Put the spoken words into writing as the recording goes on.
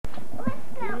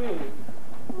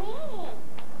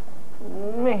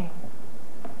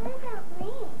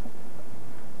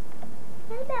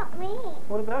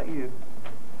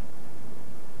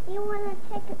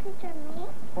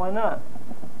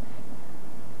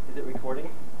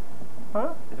recording?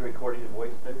 Huh? Is it recording his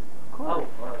voice too? Of course.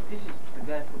 Oh, this is the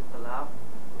guy from Palau.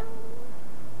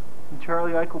 And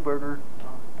Charlie Eichelberger.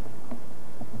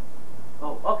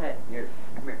 Oh, okay. Here,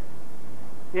 come here.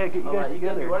 Yeah, get you All guys right,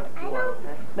 together. You work for,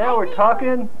 okay? Now we're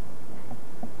talking.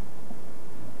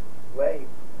 Wait.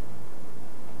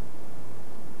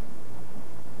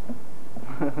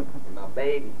 My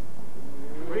baby.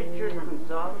 Richard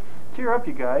Gonzalez. Cheer up,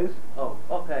 you guys. Oh,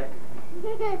 okay.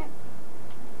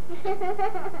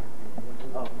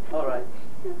 Oh, all right.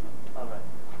 All right.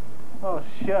 Oh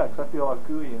shucks, I feel all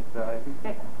gooey inside.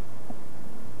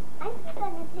 I'm just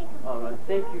gonna take a All right.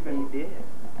 Thank you very much.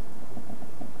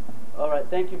 All right.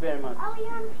 Thank you very much. Oh,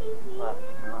 you're on TV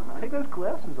now? Take those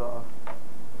glasses off.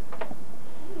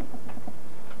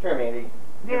 Here, Mandy.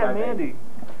 Yeah, Mandy.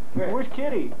 Here. Where's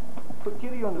Kitty? Put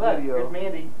Kitty on the Look, video. here's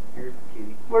Mandy. Here's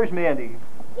Kitty. Where's Mandy?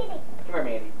 Kitty. Come here,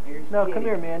 Mandy. Here's No, Kitty. come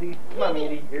here, Mandy. Come on,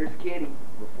 Mandy. Here's Kitty.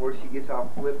 Before she gets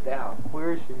all flipped out.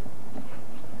 Where is she?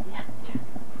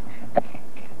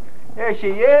 There she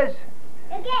is.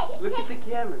 Okay. Look at the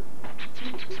camera.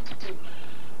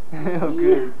 Oh,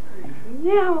 good.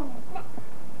 No.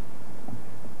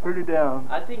 Put her down.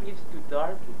 I think it's too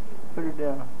dark. Put her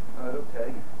down. Oh,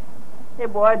 okay. Hey,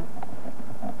 bud.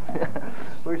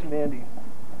 Where's Mandy?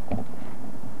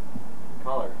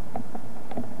 Call her.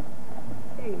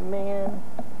 Hey, man.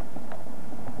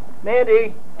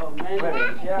 Mandy. Oh, man. Wait a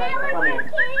minute. Yeah, Now come on is in. your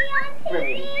kitty on TV?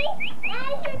 Now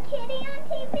is your kitty on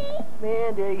TV?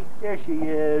 Mandy. There she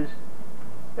is.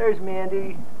 There's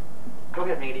Mandy. Go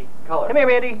ahead, Mandy. Call her. Come here,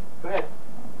 Mandy. Go ahead.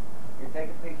 Here, take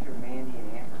a picture of Mandy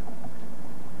and Amber.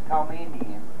 Call Mandy,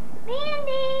 Amber.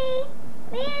 Mandy!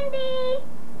 Mandy!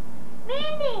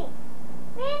 Mandy!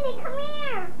 Mandy, come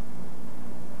here!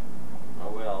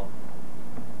 Oh, well.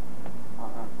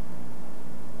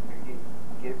 Here,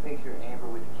 get a picture of Amber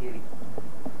with the kitty.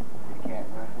 The cat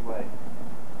runs away.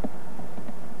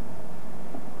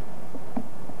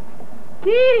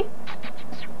 Kitty.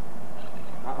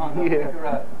 Don't Yeah. pick her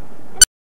up.